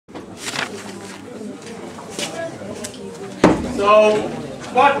So,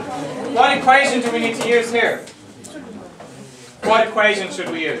 what equation do we need to use here? What equation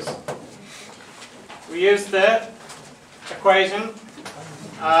should we use? We use the equation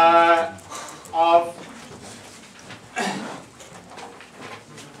of...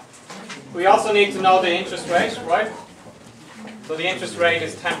 We also need to know the interest rate, right? So the interest rate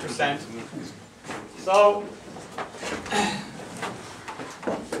is 10%. So,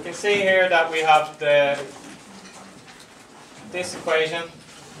 we can see here that we have this equation.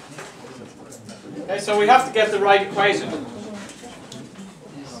 Okay, so we have to get the right equation.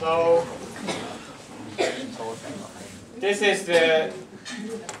 So, this is the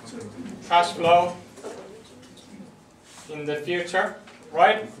cash flow in the future,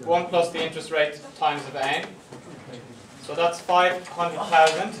 right? 1 plus the interest rate times of n. So that's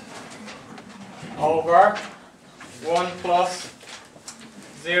 500,000 over 1 plus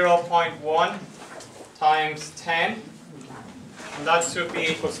 0.1 times 10. And that should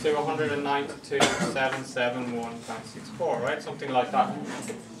be equals to 192,771.64, right? Something like that.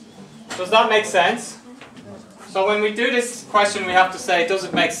 Does that make sense? So when we do this question, we have to say, does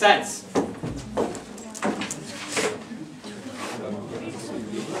it make sense?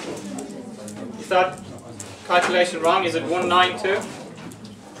 Is that calculation wrong? Is it 192?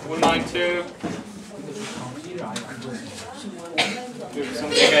 192.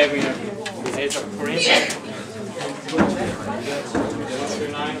 Somebody gave me a page of Korean.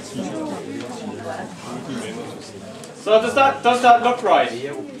 129. So does that look right?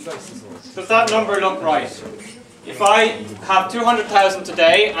 Does that number look right? If I have 200,000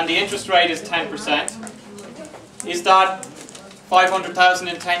 today and the interest rate is 10%, is that 500,000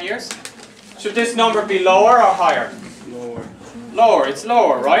 in 10 years? Should this number be lower or higher? Lower. Lower, it's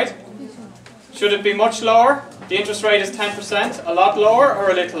lower, right? Should it be much lower? The interest rate is 10%, a lot lower or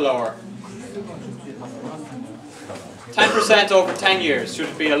a little lower? 10% over 10 years, should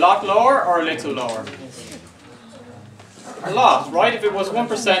it be a lot lower or a little lower? A lot, right? If it was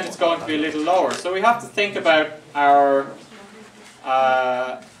 1%, it's going to be a little lower. So we have to think about our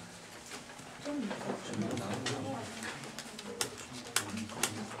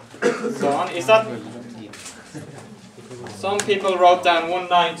so on. Is that, some people wrote down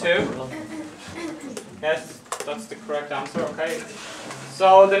 192. Yes, that's the correct answer, okay.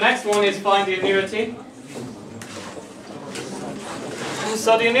 So the next one is find the annuity.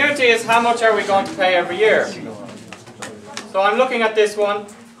 So the annuity is how much are we going to pay every year? So I'm looking at this one,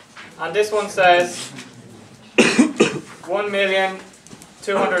 and this one says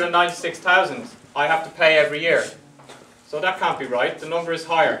 1,296,000 I have to pay every year. So that can't be right, the number is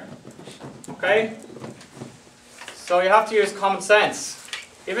higher. Okay? So you have to use common sense.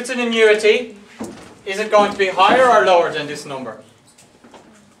 If it's an annuity, is it going to be higher or lower than this number?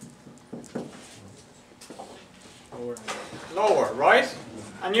 Lower. Lower, right?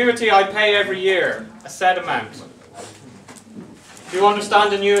 Annuity I pay every year, a set amount. Do you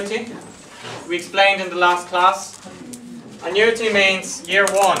understand annuity? We explained in the last class. Annuity means year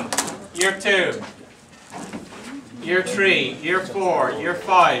 1, year 2, year 3, year 4, year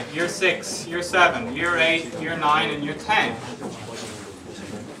 5, year 6, year 7, year 8, year 9 and year 10.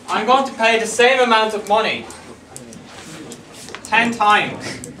 I'm going to pay the same amount of money 10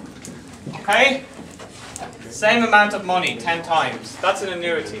 times. Okay? Same amount of money 10 times. That's an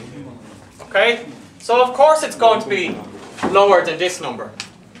annuity. Okay? So of course it's going to be lower than this number.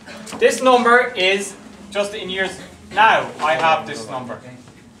 This number is just in years now I have this number.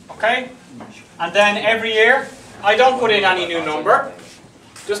 Okay? And then every year I don't put in any new number.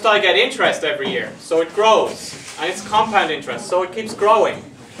 Just I get interest every year. So it grows. And it's compound interest. So it keeps growing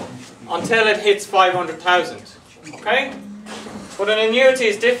until it hits 500,000. Okay? But an annuity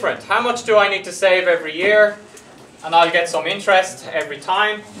is different. How much do I need to save every year? And I'll get some interest every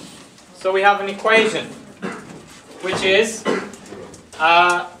time. So we have an equation, which is,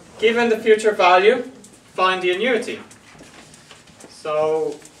 given the future value, find the annuity.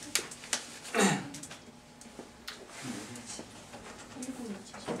 So,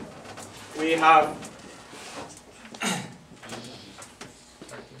 we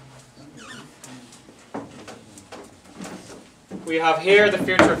have here the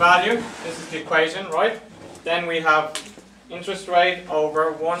future value. This is the equation, right? Then we have interest rate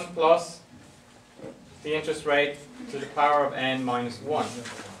over 1 plus the interest rate to the power of n minus 1.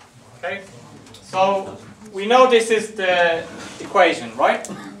 Okay? So we know this is the equation, right?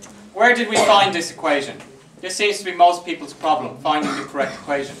 Where did we find this equation? This seems to be most people's problem, finding the correct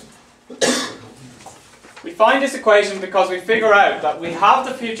equation. We find this equation because we figure out that we have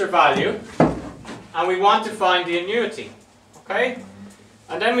the future value and we want to find the annuity. Okay?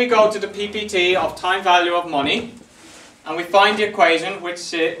 And then we go to the PPT of time value of money and we find the equation which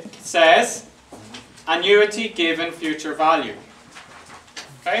says annuity given future value.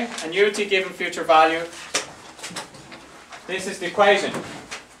 Okay, annuity given future value. This is the equation.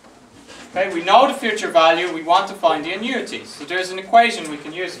 Okay, we know the future value, we want to find the annuity. So there's an equation we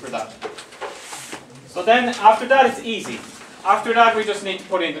can use for that. So then after that it's easy. After that we just need to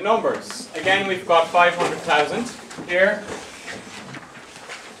put in the numbers. Again, we've got 500,000 here.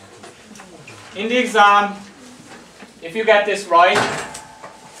 In the exam, if you get this right,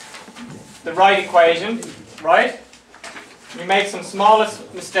 the right equation, right? You make some smallest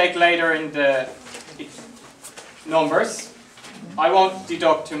mistake later in the numbers, I won't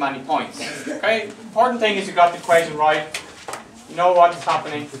deduct too many points. Okay? Important thing is you got the equation right. You know what's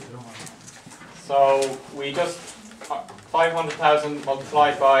happening. So we just 500,000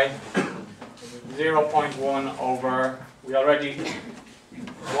 multiplied by 0.1 over, we already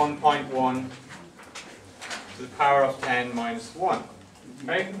 1.1 to the power of 10 minus 1.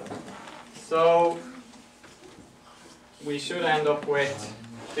 Okay? So we should end up with,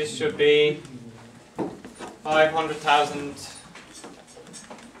 this should be 500,000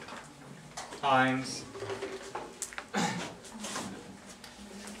 times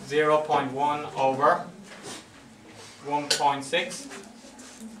 0.1 over 1.6.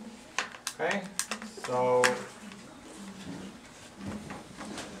 Okay, so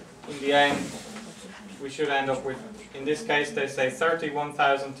in the end we should end up with, in this case they say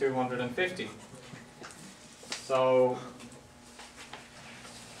 31,250. So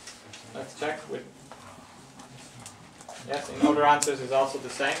let's check with, yes, in other answers is also the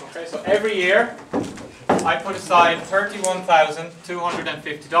same. Okay, so every year I put aside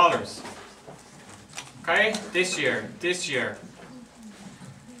 $31,250. Okay, this year.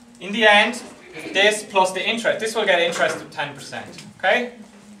 In the end, this plus the interest, this will get interest of 10%. Okay?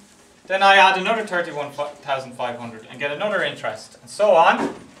 Then I add another 31,500 and get another interest, and so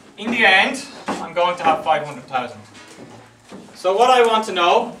on. In the end, I'm going to have 500,000. So what I want to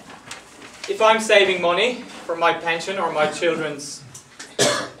know, if I'm saving money for my pension or my children's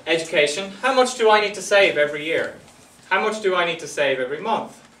education, how much do I need to save every year? How much do I need to save every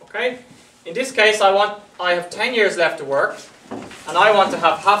month? Okay? In this case, I have 10 years left to work, and I want to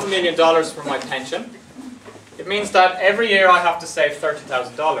have $500,000 for my pension. It means that every year I have to save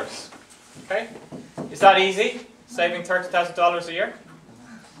 $30,000. Okay? Is that easy? Saving $30,000 a year?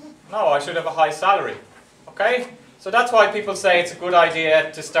 No, I should have a high salary. Okay? So that's why people say it's a good idea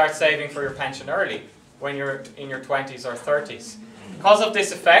to start saving for your pension early, when you're in your 20s or 30s. Because of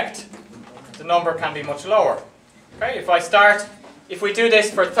this effect, the number can be much lower. Okay? If we do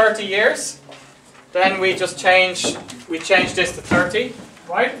this for 30 years, then we change this to 30,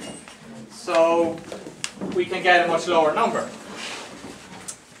 right? So we can get a much lower number.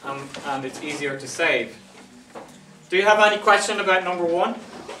 And it's easier to save. Do you have any question about number 1?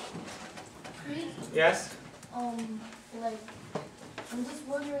 Yes? Like, I'm just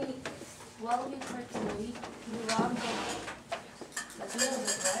wondering, while we calculate, we round up a little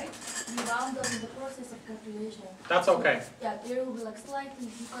bit, right? We round up in the process of calculation. That's okay. Yeah, there will be like slightly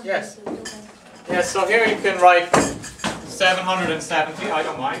different. Yes. Yes, so here you can write 770, I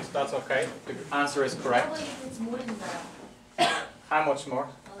don't mind, that's okay. The answer is correct. How about if it's more than that? How much more?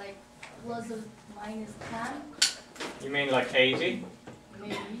 Like, plus or minus 10? You mean like 80?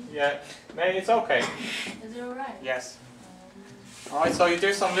 Maybe. Yeah, maybe it's okay. Is it alright? Yes. Alright, so you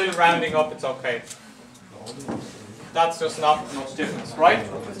do some little rounding up, it's okay. That's just not much difference, right?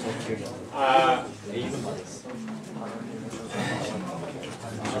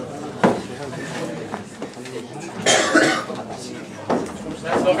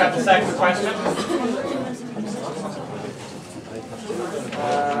 Let's look at the second question.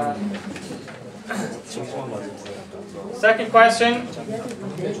 Second question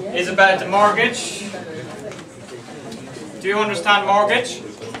is about the mortgage. Do you understand mortgage?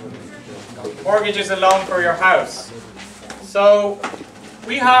 Mortgage is a loan for your house. So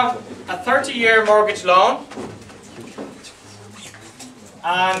we have a 30-year mortgage loan,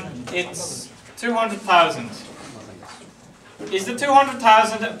 and it's 200,000. Is the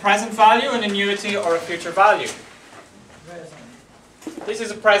 200,000 a present value, an annuity, or a future value? This is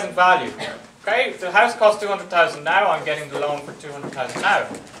a present value. Okay, if the house costs 200,000 now, I'm getting the loan for 200,000 now.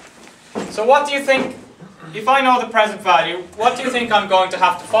 So what do you think, if I know the present value, what do you think I'm going to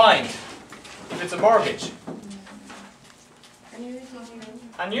have to find if it's a mortgage?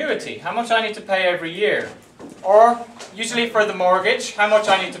 Annuity. How much I need to pay every year? Or, usually for the mortgage, how much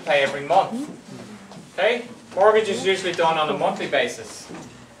I need to pay every month? Okay? Mortgage is usually done on a monthly basis.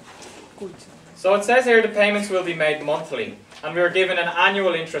 So it says here the payments will be made monthly, and we are given an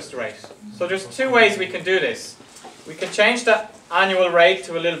annual interest rate. So there's two ways we can do this. We can change the annual rate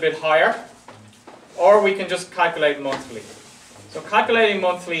to a little bit higher, or we can just calculate monthly. So calculating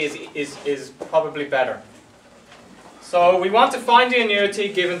monthly is probably better. So we want to find the annuity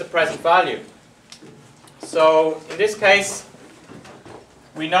given the present value. So in this case,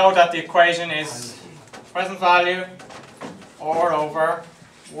 we know that the equation is present value or over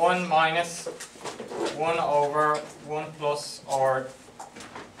 1 minus 1 over 1 plus or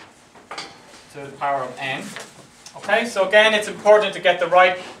to the power of n. Okay, so again it's important to get the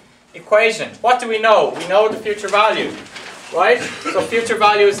right equation. What do we know? We know the future value, right? So future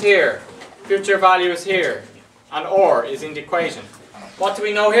value is here, future value is here, and or is in the equation. What do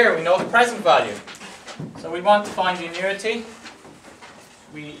we know here? We know the present value. So we want to find the annuity.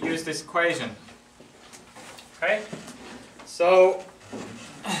 We use this equation. Okay, so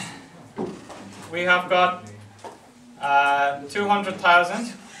we have got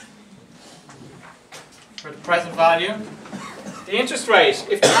 200,000 for the present value. The interest rate,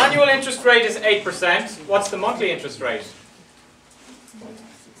 if the annual interest rate is 8%, what's the monthly interest rate?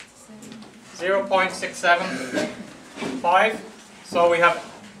 0.675. So we have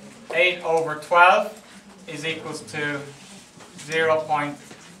 8 over 12 is equals to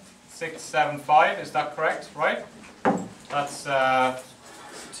 0.675. Is that correct? Right? That's 2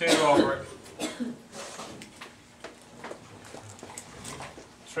 over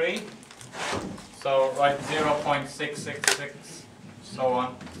 3. So right, 0.666, so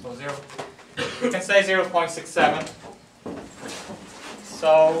on. So we can say 0.67.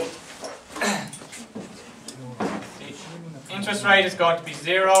 So the interest rate is going to be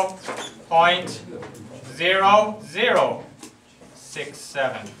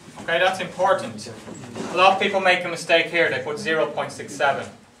 0.0067. Okay, that's important. A lot of people make a mistake here. They put 0.67.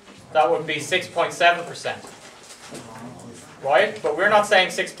 That would be 6.7%. Right? But we're not saying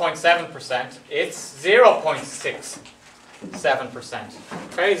 6.7%. It's 0.67%.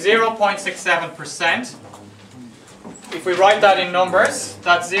 Okay, 0.67%. If we write that in numbers,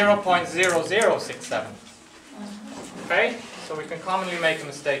 that's 0.0067. Okay, so we can commonly make a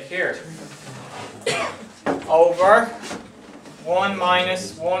mistake here. Over 1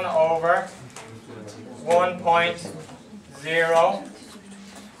 minus 1 over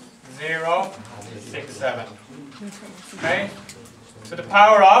 1.0067. Okay, to the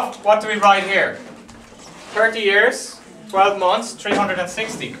power of, what do we write here? 30 years, 12 months,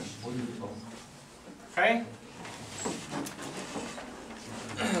 360. Okay,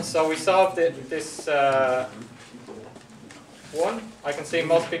 so we solved this one. I can see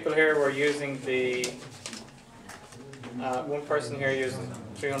most people here were using the, one person here using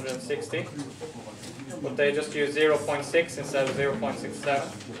 360, but they just use 0.6 instead of 0.67.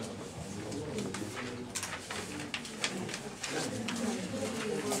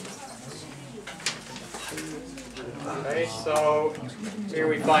 Okay, so here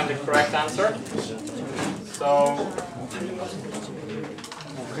we find the correct answer. So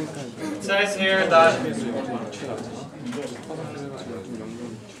it says here that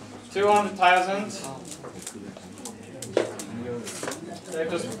 200,000. They've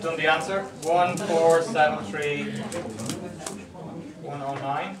just done the answer.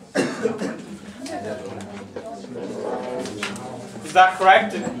 1,473,109. Is that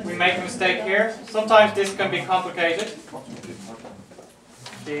correct? Did we make a mistake here? Sometimes this can be complicated.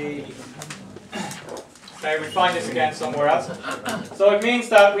 Okay, we find this again somewhere else. So it means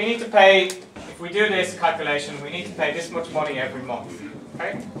that we need to pay, if we do this calculation, we need to pay this much money every month.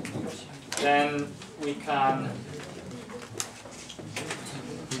 Okay? Then we can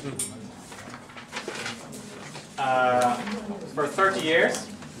for 30 years.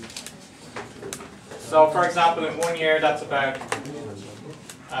 So for example, in 1 year that's about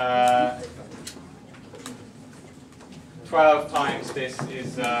 12 times this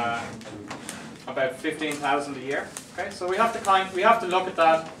is about 15,000 a year. Okay, so we have to look at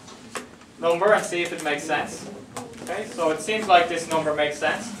that number and see if it makes sense. Okay, so it seems like this number makes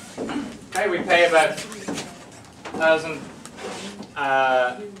sense. Okay, we pay about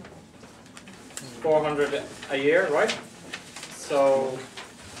 1,400 a year, right? So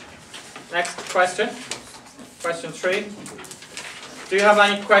next question, question 3. Do you have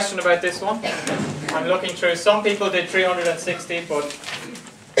any question about this one? I'm looking through. Some people did 360, but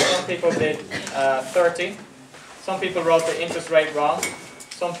some people did 30. Some people wrote the interest rate wrong.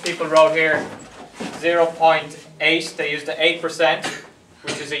 Some people wrote here 0.8. They used the 8%,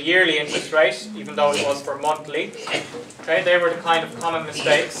 which is a yearly interest rate, even though it was for monthly. Okay, they were the kind of common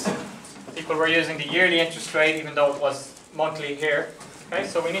mistakes. People were using the yearly interest rate, even though it was monthly here. Okay,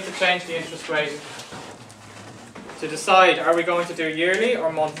 so we need to change the interest rate to decide, are we going to do yearly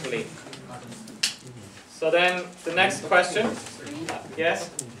or monthly? So then the next question.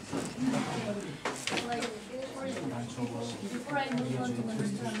 Yes? Like, before I move on to number 2,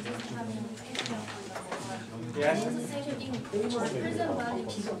 I'm just having a question. Yes? It's the same thing. For present value,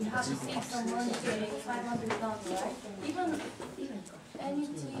 you have to save some money to make 500,000, right? Even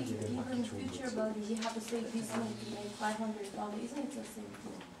anything, even future value, you have to save this money to make 500,000. Isn't it the same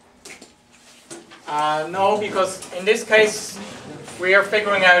thing? No, because in this case, we are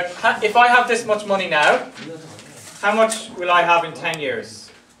figuring out, if I have this much money now, how much will I have in 10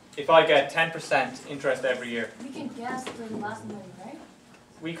 years? If I get 10% interest every year. We can guess the last money, right?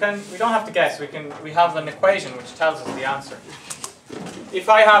 We don't have to guess, we have an equation which tells us the answer. If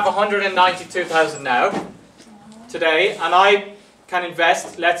I have 192,000 now, today, and I can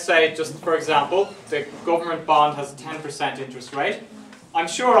invest, let's say, just for example, the government bond has a 10% interest rate, I'm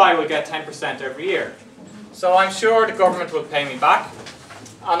sure I will get 10% every year. So I'm sure the government will pay me back,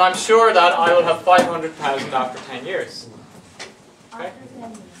 and I'm sure that I will have 500,000 after 10 years. Okay? After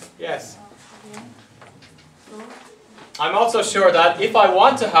 10 years. Yes. Okay. So, I'm also sure that if I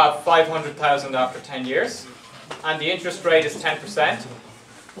want to have 500,000 after 10 years, and the interest rate is 10%,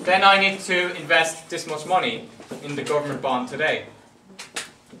 then I need to invest this much money in the government bond today.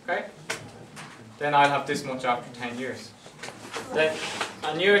 Okay? Then I'll have this much after 10 years. Then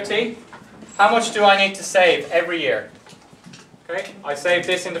annuity, how much do I need to save every year? Okay, I save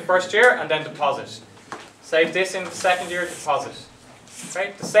this in the first year and then deposit. Save this in the second year, deposit.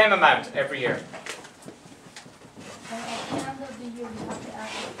 Okay, the same amount every year. and at the end of the year, you have to add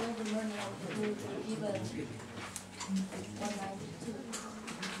all the money of the given 192.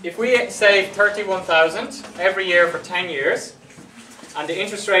 If we save 31,000 every year for 10 years, and the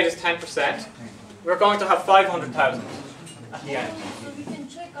interest rate is 10%, we're going to have 500,000 at the end. So we can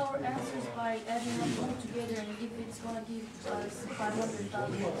check our answers by adding them all together, and if it's going to give us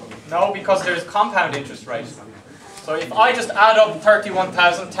 500,000. No, because there's compound interest rate. So if I just add up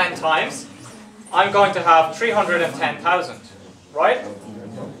 31,000 10 times, I'm going to have 310,000, right?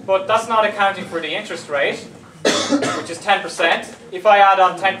 But that's not accounting for the interest rate, which is 10%. If I add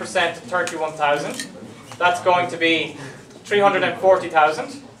on 10% to 31,000, that's going to be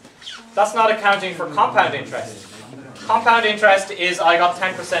 340,000. That's not accounting for compound interest. Compound interest is I got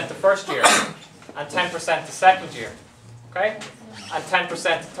 10% the first year, and 10% the second year, okay? And 10%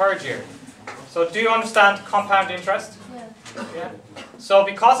 the third year. So do you understand compound interest? Yeah. Yeah. So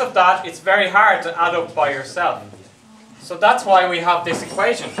because of that, it's very hard to add up by yourself. So that's why we have this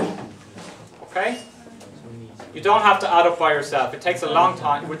equation, okay? You don't have to add up by yourself. It takes a long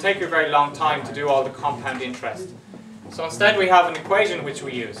time. It would take you a very long time to do all the compound interest. So instead we have an equation which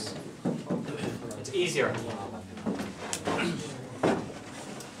we use. It's easier.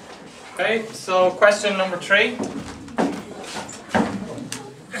 Okay, so question number 3.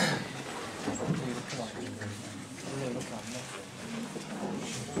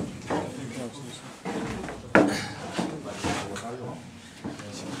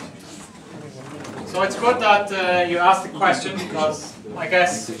 So it's good that you asked the question, because I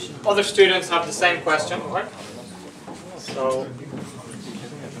guess other students have the same question, right? So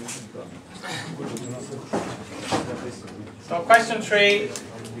question 3.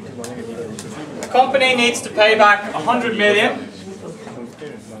 The company needs to pay back 100 million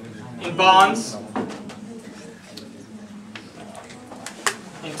in bonds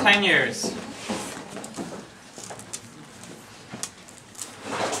in 10 years.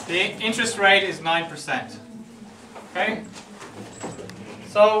 The interest rate is 9%. Okay?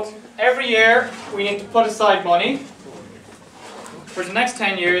 So every year we need to put aside money for the next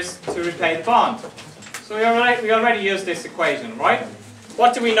 10 years to repay the bond. So we already used this equation, right?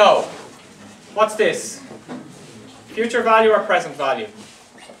 What do we know? What's this? Future value or present value?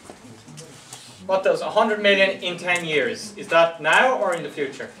 What does 100 million in 10 years? Is that now or in the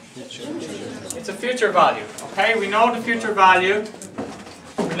future? It's a future value. Okay, we know the future value.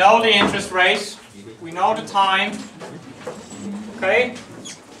 We know the interest rate. We know the time. Okay?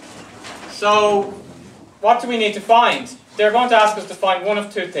 So, what do we need to find? They're going to ask us to find one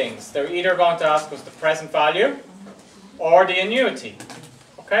of two things. They're either going to ask us the present value or the annuity.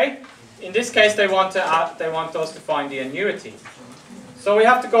 Okay? In this case, they want us to find the annuity. So we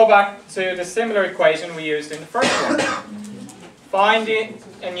have to go back to the similar equation we used in the first one. Find the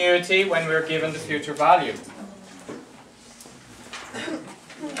annuity when we're given the future value.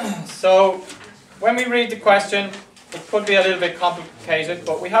 So when we read the question, it could be a little bit complicated,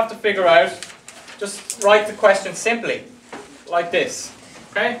 but we have to figure out, just write the question simply, like this.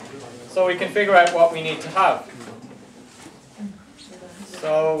 Okay? So we can figure out what we need to have.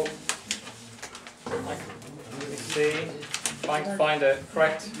 So, let's see, trying to find the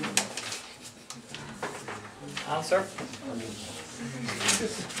correct Answer?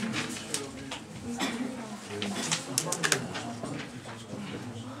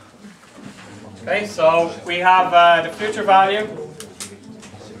 Okay, so we have the future value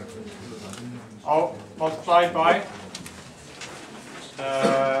multiplied by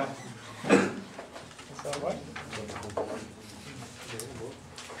is that what?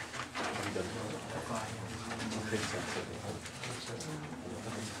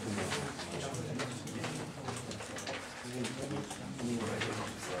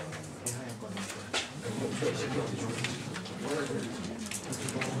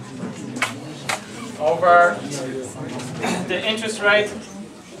 Over the interest rate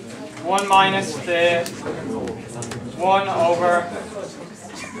 1 minus the 1 over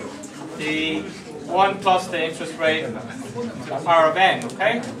the 1 plus the interest rate to the power of n,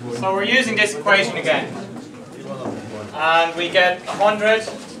 okay? So we're using this equation again. And we get 100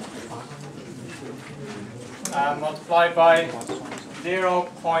 multiplied by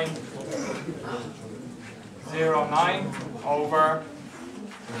 0.09 over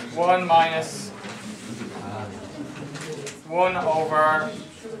 1 minus 1 over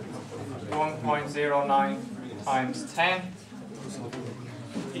 1.09 times 10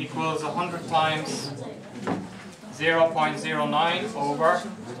 equals 100 times 0.09 over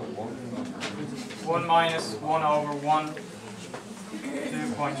 1 minus 1 over 1,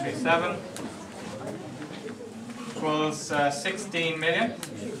 2.37 equals 16 million.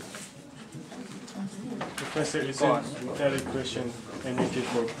 Professor, isn't that equation NUT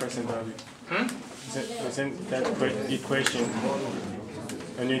for present value? Isn't that equation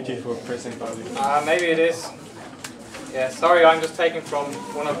NUT for present value? Maybe it is. Yeah, sorry, I'm just taking from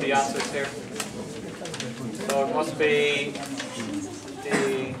one of the answers here. So it must be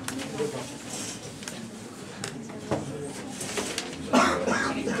the...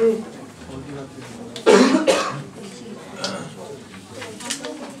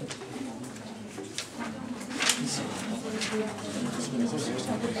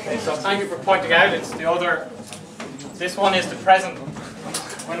 Okay, so thank you for pointing out, it's the other, this one is the present,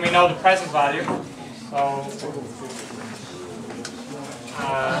 when we know the present value, so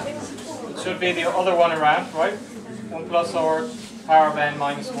it should be the other one around, right? 1 plus over power of n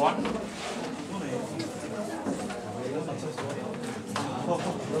minus 1.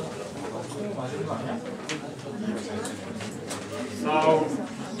 So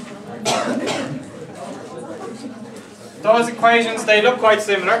those equations, they look quite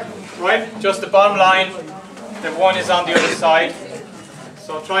similar, right? Just the bottom line, the one is on the other side.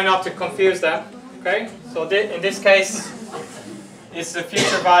 So try not to confuse them, okay? So in this case, it's the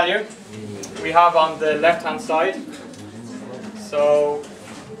future value we have on the left-hand side. So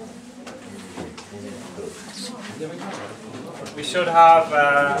we should have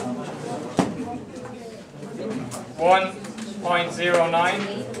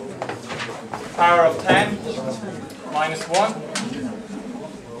 1.09 power of 10 minus 1.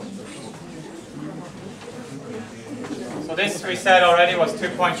 So this we said already was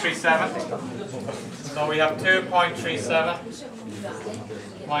 2.37. So we have 2.37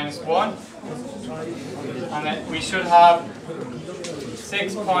 minus 1. And then we should have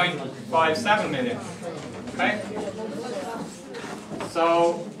 6.57 million. Okay?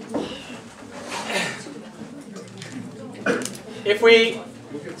 So if we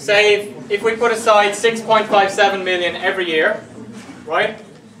put aside 6.57 million every year, right,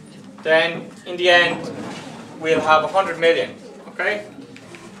 then in the end we'll have 100 million, okay?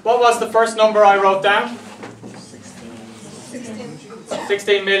 What was the first number I wrote down?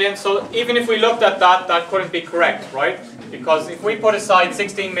 16 million. So even if we looked at that, that couldn't be correct, right? Because if we put aside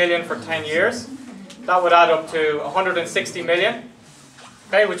 16 million for 10 years, that would add up to 160 million,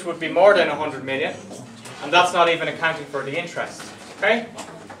 okay, which would be more than 100 million. And that's not even accounting for the interest, okay?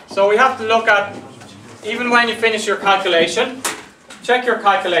 So we have to look at, even when you finish your calculation, check your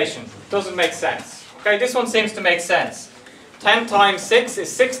calculation. Doesn't make sense. Okay, this one seems to make sense. 10 times 6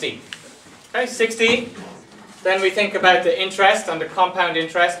 is 60. Okay, 60. Then we think about the interest and the compound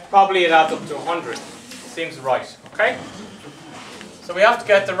interest. Probably it adds up to 100. Seems right. Okay? So we have to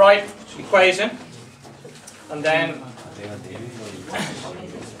get the right equation and then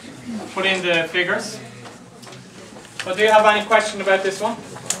put in the figures. So do you have any question about this one?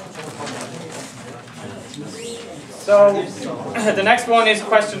 So the next one is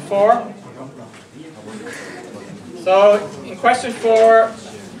question 4. So in question 4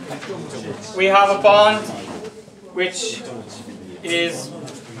 we have a bond which is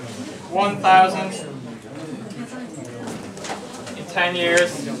 1,000 in 10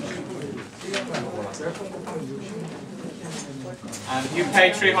 years, and you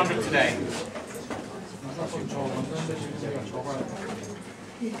pay 300 today.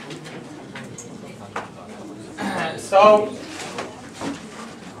 So,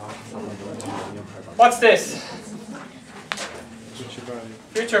 what's this? Future value.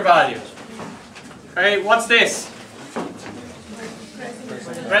 Future value. Okay, what's this?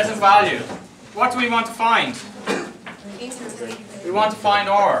 Present value. What do we want to find? We want to find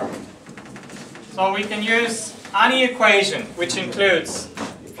R. So we can use any equation which includes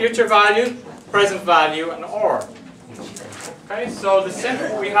future value, present value, and R. Okay, so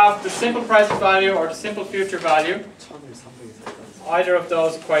we have the simple present value or the simple future value. Either of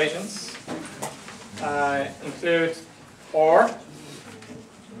those equations include R.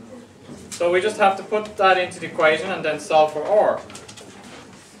 So we just have to put that into the equation and then solve for R.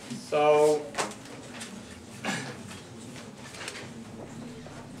 So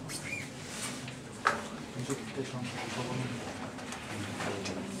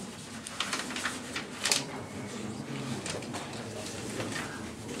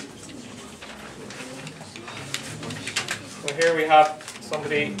here we have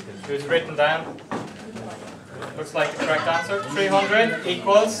somebody who's written down, looks like the correct answer, 300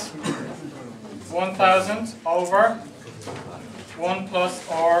 equals 1000 over 1 plus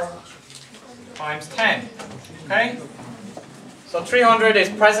R times 10. Okay? So 300 is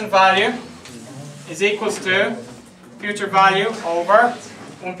present value, is equals to future value over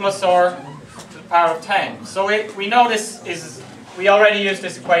 1 plus R to the power of 10. So we know this is, we already used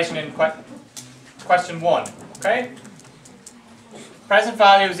this equation in question 1. Okay? Present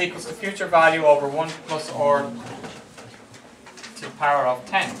value is equals to future value over 1 plus R to the power of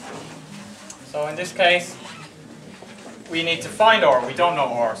 10. So in this case, we need to find R. We don't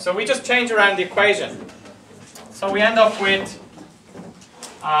know R. So we just change around the equation. So we end up with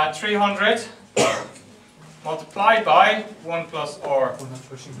 300 multiplied by 1 plus R to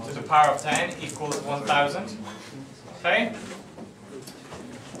the power of 10 equals 1000. Okay?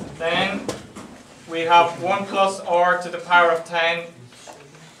 Then we have 1 plus R to the power of 10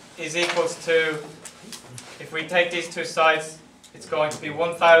 is equals to, if we take these two sides, it's going to be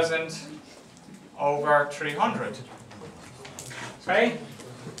 1000 over 300. Okay?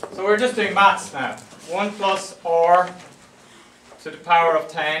 So we're just doing maths now. 1 plus R to the power of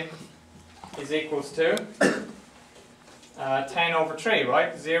 10 is equals to 10 over 3,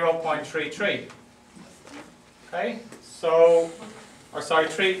 right? 0.33. Okay? So, or sorry,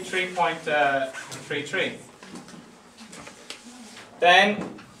 3.33.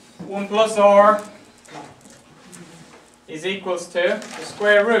 Then 1 plus R is equals to the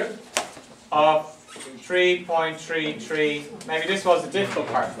square root of 3.33. Maybe this was the difficult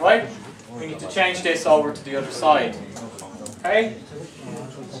part, right? We need to change this over to the other side. Okay?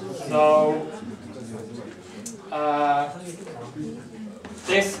 So,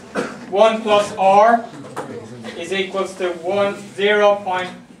 this 1 plus R is equals to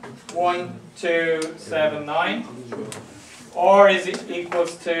 0.1279. R is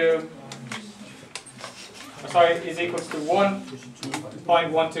equals to, sorry, is equals to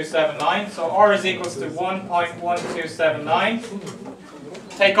 1.1279. So R is equals to 1.1279.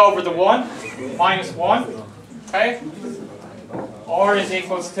 Take over the 1, minus 1. Okay? R is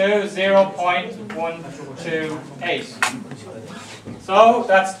equals to 0.128. So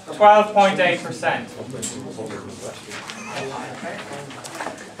that's 12.8%.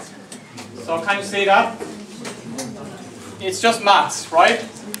 So can you see that? It's just maths, right?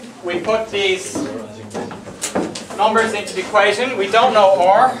 We put these numbers into the equation. We don't know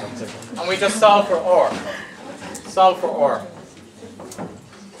R, and we just solve for R. Solve for R.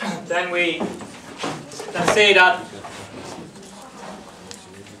 Then we can see that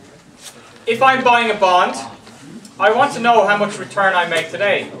if I'm buying a bond, I want to know how much return I make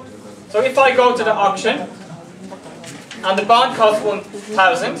today. So if I go to the auction and the bond costs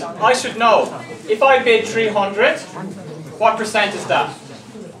 1,000, I should know if I bid 300, what percent is that?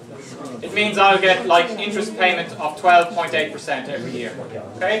 It means I'll get like interest payment of 12.8% every year.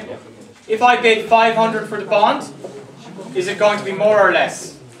 Okay? If I bid 500 for the bond, is it going to be more or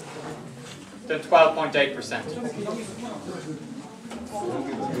less than 12.8%?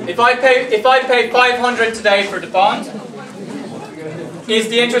 If I pay 500 today for the bond, is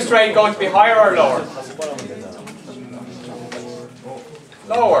the interest rate going to be higher or lower?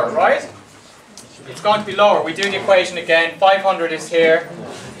 Lower, right? It's going to be lower. We do the equation again. 500 is here.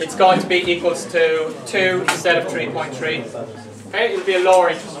 It's going to be equals to 2 instead of 3.3. Okay, it'll be a lower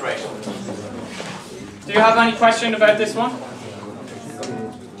interest rate. Do you have any question about this one?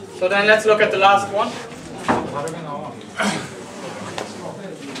 So then let's look at the last one.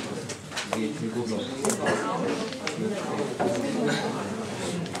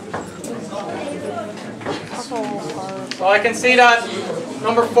 So I can see that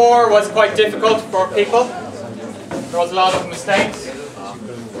number 4 was quite difficult for people. There was a lot of mistakes.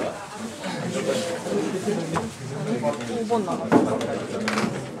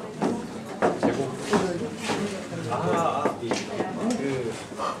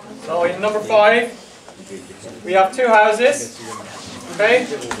 So in number 5, we have 2 houses. Okay?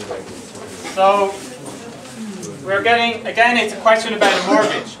 So we're getting, again, it's a question about a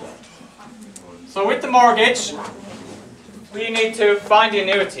mortgage. So with the mortgage, we need to find the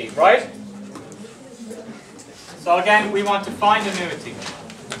annuity, right? So again, we want to find annuity.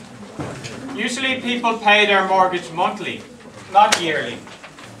 Usually people pay their mortgage monthly, not yearly.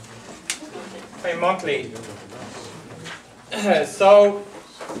 Pay monthly. So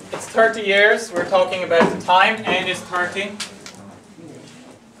it's 30 years, we're talking about the time, N is 30.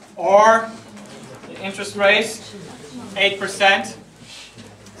 Or the interest rate, 8%.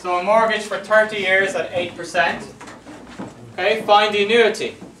 So a mortgage for 30 years at 8%. Okay, find the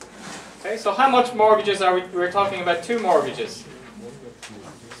annuity. Okay, so how much mortgages are we? We're talking about 2 mortgages.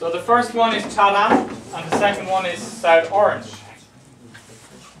 So the first one is Chatham and the second one is South Orange.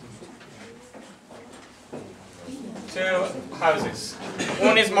 2 houses.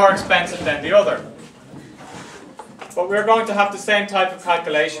 One is more expensive than the other. But we're going to have the same type of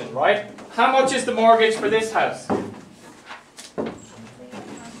calculation, right? How much is the mortgage for this house?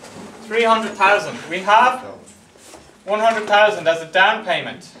 300,000. We have 100,000 as a down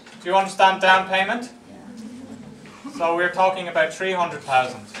payment. Do you understand down payment? So we're talking about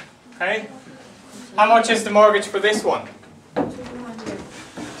 300,000. Okay? How much is the mortgage for this one?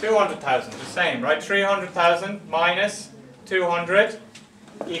 200,000. The same, right? 300,000 minus 200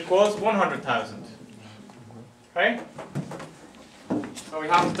 equals 100,000. Okay? So we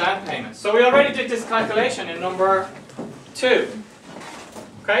have the down payment. So we already did this calculation in number 2.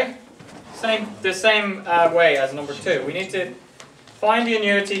 Okay? The same way as number 2. We need to find the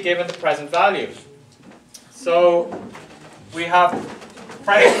annuity given the present value. So we have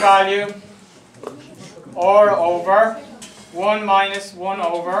present value R over 1 minus 1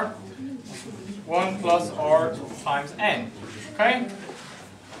 over 1 plus R times N. Okay?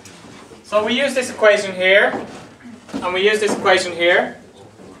 So we use this equation here, and we use this equation here.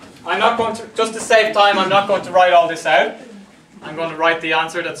 I'm not going to, just to save time, I'm not going to write all this out. I'm going to write the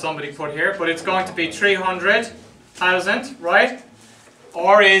answer that somebody put here, but it's going to be 300,000, right?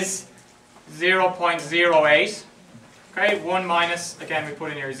 R is 0.08. Okay, 1 minus, again we put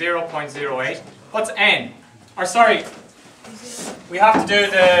in here 0.08. What's N? Or sorry, we have to do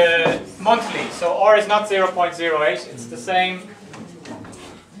the monthly. So R is not 0.08, it's the same.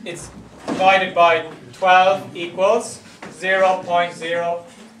 It's divided by 12 equals 0.0,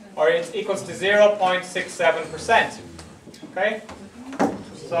 or it equals to 0.67%. Okay?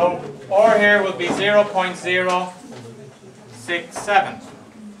 So R here will be 0.067.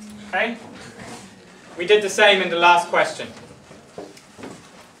 Okay? We did the same in the last question.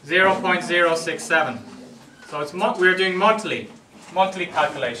 0.067. So it's we're doing monthly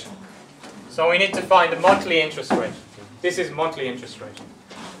calculation. So we need to find the monthly interest rate. This is monthly interest rate.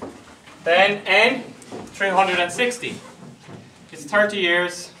 Then N, 360. It's 30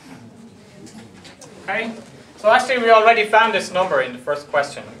 years. Okay? So actually we already found this number in the first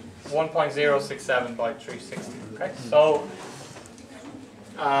question. 1.067 by 360. Okay? So,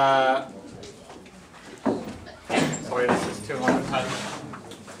 sorry, this is 200,000.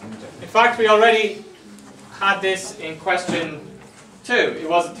 In fact, we already had this in question 2. It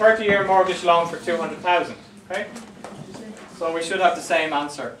was a 30-year mortgage loan for 200,000. Okay? So we should have the same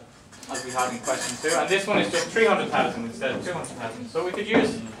answer as we had in question 2. And this one is just 300,000 instead of 200,000. So we could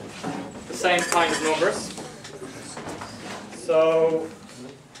use the same kind of numbers. So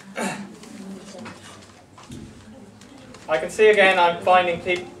I can see again I'm finding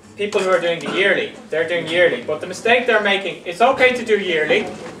people who are doing the yearly. They're doing yearly. But the mistake they're making, it's okay to do yearly.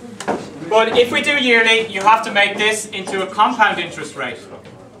 But if we do yearly, you have to make this into a compound interest rate.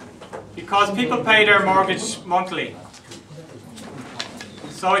 Because people pay their mortgage monthly.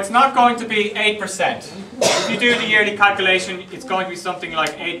 So it's not going to be 8%. If you do the yearly calculation, it's going to be something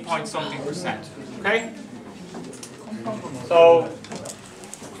like 8 point something percent. Okay? So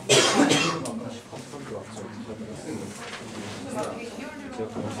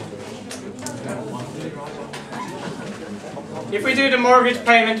if we do the mortgage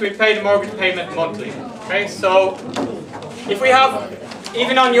payment, we pay the mortgage payment monthly. Okay? So if we have,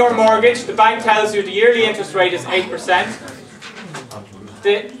 even on your mortgage, the bank tells you the yearly interest rate is 8%.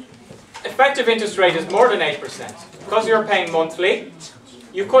 The effective interest rate is more than 8%. Because you're paying monthly,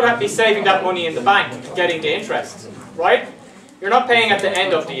 you could be saving that money in the bank and getting the interest, right? you're not paying at the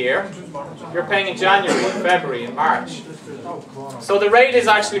end of the year. You're paying in January, February, and March. So the rate is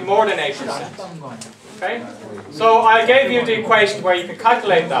actually more than 8%. Okay? So I gave you the equation where you can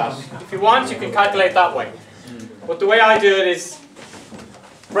calculate that. If you want, you can calculate that way. But the way I do it is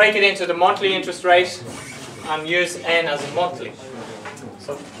break it into the monthly interest rate and use N as a monthly.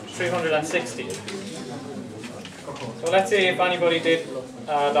 So 360. So let's see if anybody did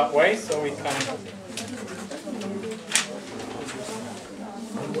that way, so we can.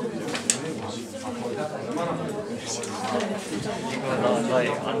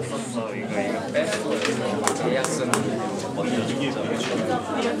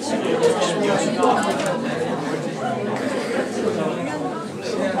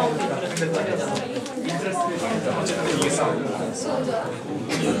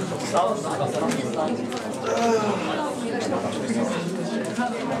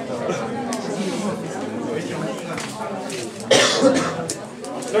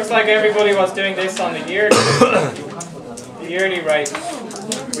 Looks like everybody was doing this on the yearly rate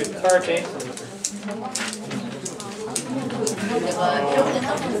with 30.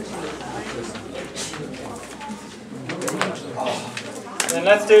 Then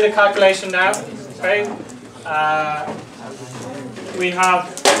let's do the calculation now. Okay. We have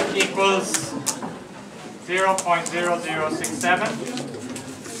equals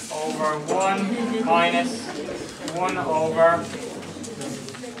 0.0067 over 1 minus 1 over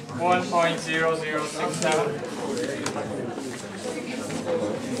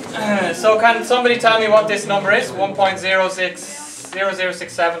 1.0067. So can somebody tell me what this number is?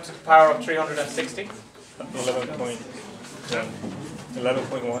 1.0067 to the power of 360?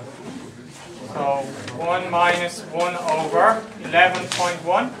 11.1. So 1 minus 1 over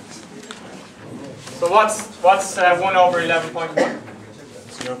 11.1. So what's 1 over 11.1?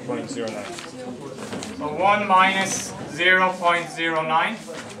 0.09. So 1 minus 0.09.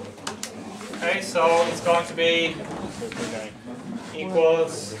 Okay, so it's going to be 0.9.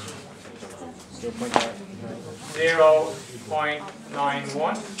 equals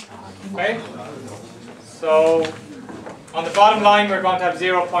 0.91. Okay, so on the bottom line we're going to have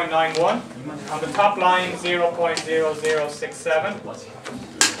 0.91. On the top line 0.0067.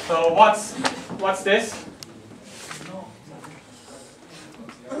 So what's this?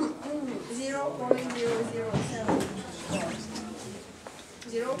 0.007.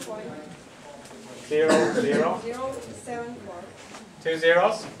 0.074. 2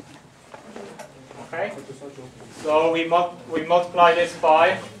 zeros. Okay. So we multiply this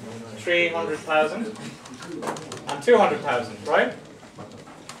by 300,000 and 200,000, right?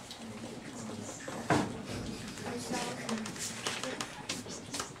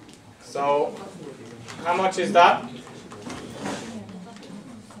 So how much is that?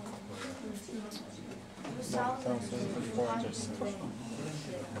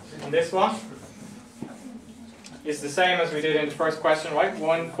 And this one is the same as we did in the first question, right?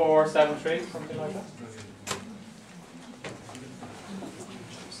 1473, something like that.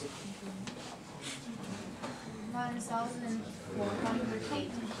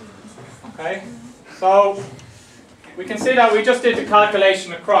 Okay, so we can see that we just did the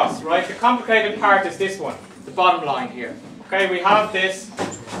calculation across, right? The complicated part is this one, the bottom line here. Okay, we have this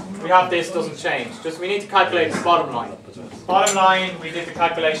doesn't change. Just we need to calculate the bottom line. Bottom line, we did the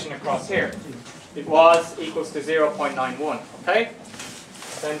calculation across here. It was equals to 0.91. Okay?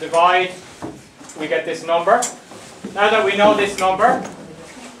 Then divide, we get this number. Now that we know this number,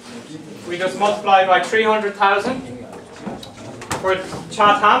 we just multiply by 300,000 for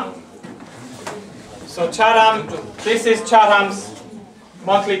Chatham. So Chatham, this is Chatham's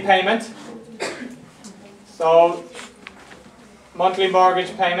monthly payment. So monthly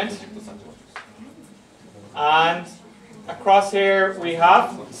mortgage payment. And across here we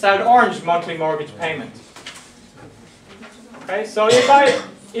have South Orange monthly mortgage payment. Okay, so if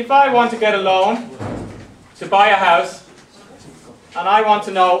I want to get a loan to buy a house and I want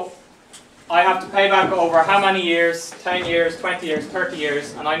to know I have to pay back over how many years, 10 years, 20 years, 30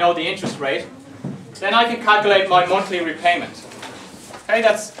 years, and I know the interest rate, then I can calculate my monthly repayment. Okay,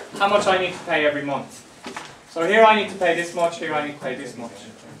 that's how much I need to pay every month. So here I need to pay this much, here I need to pay this much.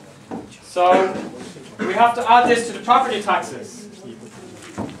 So we have to add this to the property taxes.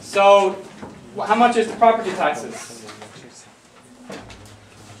 So how much is the property taxes?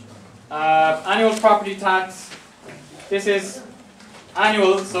 Annual property tax. This is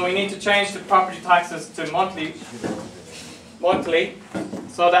annual, so we need to change the property taxes to monthly.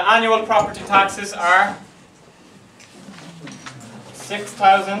 So the annual property taxes are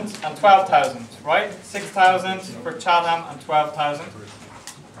 6,000 and 12,000, right? 6,000 for Chatham and 12,000.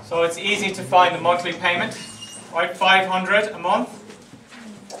 So it's easy to find the monthly payment. right? 500 a month.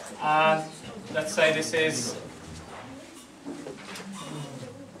 And let's say this is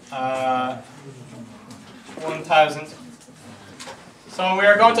 1,000. So we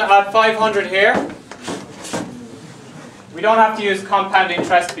are going to add 500 here. We don't have to use compound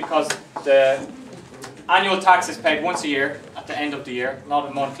interest because the annual tax is paid once a year at the end of the year,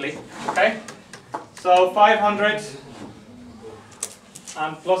 not monthly. Okay? So 500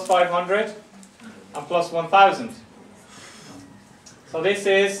 and plus 500 and plus 1,000. So this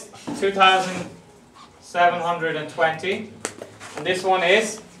is 2,720 and this one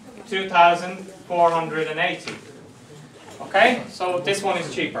is 2,480. Okay, so this one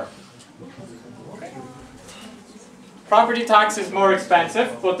is cheaper. Okay. Property tax is more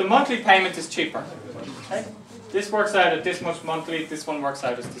expensive, but the monthly payment is cheaper. Okay. This works out at this much monthly, this one works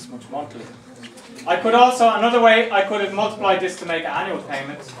out as this much monthly. I could also, another way, I could have multiplied this to make an annual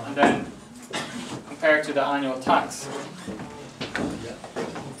payment and then compare to the annual tax.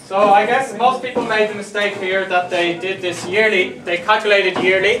 So I guess most people made the mistake here that they did this yearly, they calculated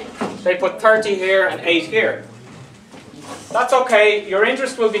yearly, they put 30 here and 8 here. That's okay, your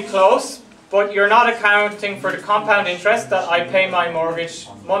interest will be close, but you're not accounting for the compound interest that I pay my mortgage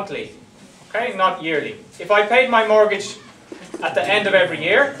monthly, okay, not yearly. If I paid my mortgage at the end of every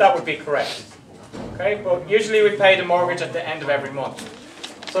year, that would be correct, okay, but usually we pay the mortgage at the end of every month.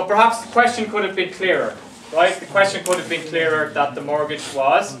 So perhaps the question could have been clearer, right? The question could have been clearer that the mortgage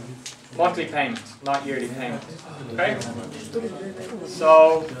was monthly payment, not yearly payment, okay?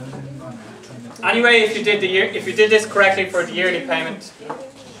 So anyway, if you did this correctly for the yearly payment,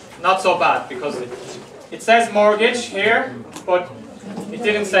 not so bad because it says mortgage here, but it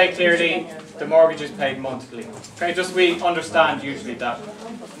didn't say clearly the mortgage is paid monthly. Okay, just we understand usually that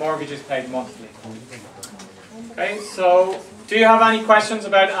mortgage is paid monthly. Okay, so do you have any questions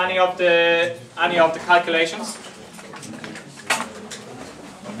about any of the calculations?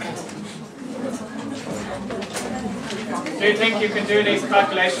 Do you think you can do these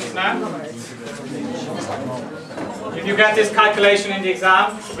calculations now? If you get this calculation in the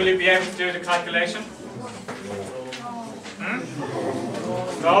exam, will you be able to do the calculation?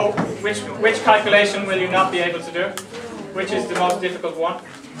 No? Which calculation will you not be able to do? Which is the most difficult one?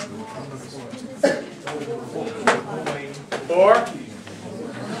 4.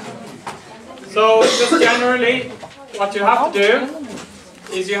 So just generally, what you have to do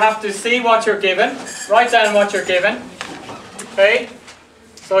is you have to see what you're given, write down what you're given. Okay?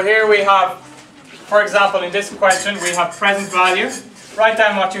 So here we have, for example, in this question, we have present value. Write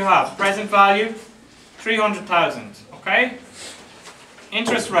down what you have. Present value, 300,000. Okay?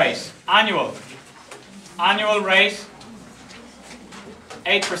 Interest rate, annual. Annual rate,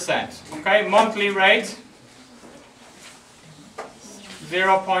 8%. Okay? Monthly rate,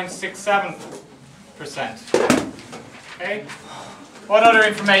 0.67%. Okay? What other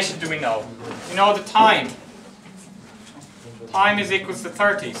information do we know? We know the time. Time is equals to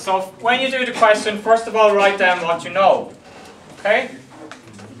 30. So when you do the question, first of all, write down what you know. Okay?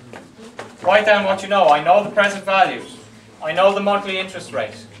 Write down what you know. I know the present value. I know the monthly interest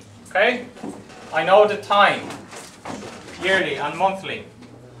rate. Okay? I know the time, yearly and monthly.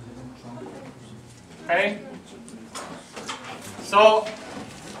 Okay? So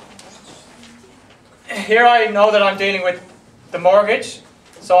here I know that I'm dealing with the mortgage,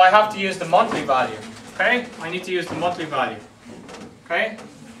 so I have to use the monthly value. Okay? I need to use the monthly value. Okay?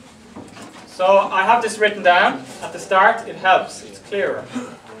 So I have this written down at the start. It helps. It's clearer.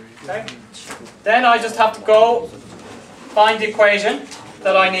 Okay? Then I just have to go find the equation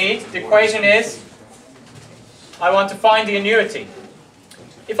that I need. The equation is I want to find the annuity.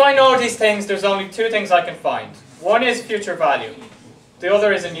 If I know these things, there's only 2 things I can find. One is future value. The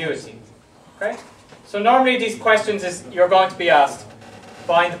other is annuity. Okay? So normally these questions is you're going to be asked,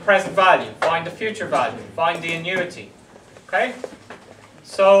 find the present value, find the future value, find the annuity. Okay?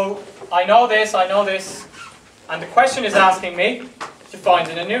 So I know this, and the question is asking me to find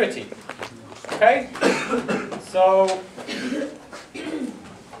an annuity. Okay? So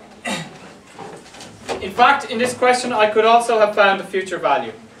in fact, in this question I could also have found the future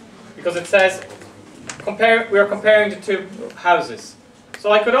value, because it says we are comparing the 2 houses.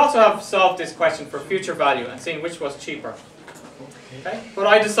 So I could also have solved this question for future value and seen which was cheaper. Okay? But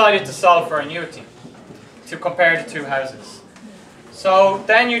I decided to solve for annuity, to compare the 2 houses. So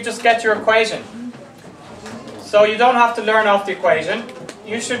then you just get your equation. So you don't have to learn off the equation.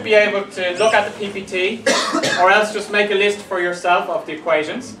 You should be able to look at the PPT, or else just make a list for yourself of the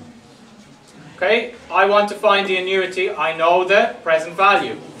equations. Okay? I want to find the annuity. I know the present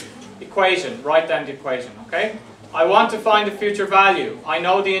value. Equation. Write down the equation. Okay? I want to find the future value. I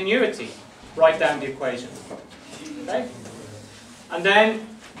know the annuity. Write down the equation. Okay? And then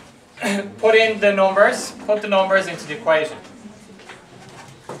put the numbers into the equation.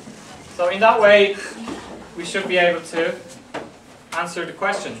 So in that way, we should be able to answer the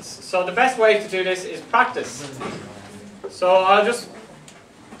questions. So the best way to do this is practice. So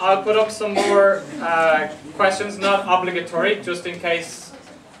I'll put up some more questions, not obligatory, just in case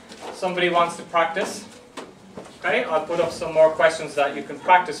somebody wants to practice. Okay, I'll put up some more questions that you can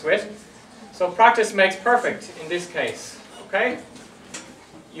practice with. So practice makes perfect in this case. Okay,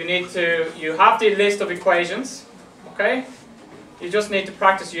 you have the list of equations. Okay, you just need to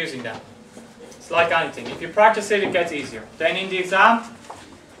practice using them. It's like anything. If you practice it, it gets easier. Then in the exam,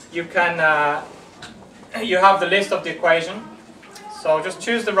 you have the list of the equation. So just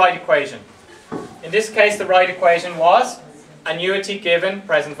choose the right equation. In this case, the right equation was annuity given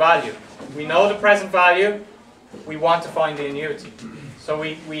present value. We know the present value. We want to find the annuity. So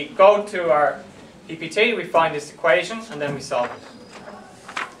we go to our PPT, we find this equation, and then we solve it.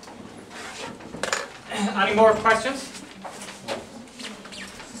 Any more questions?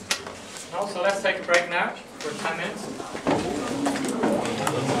 No? So let's take a break now for 10 minutes.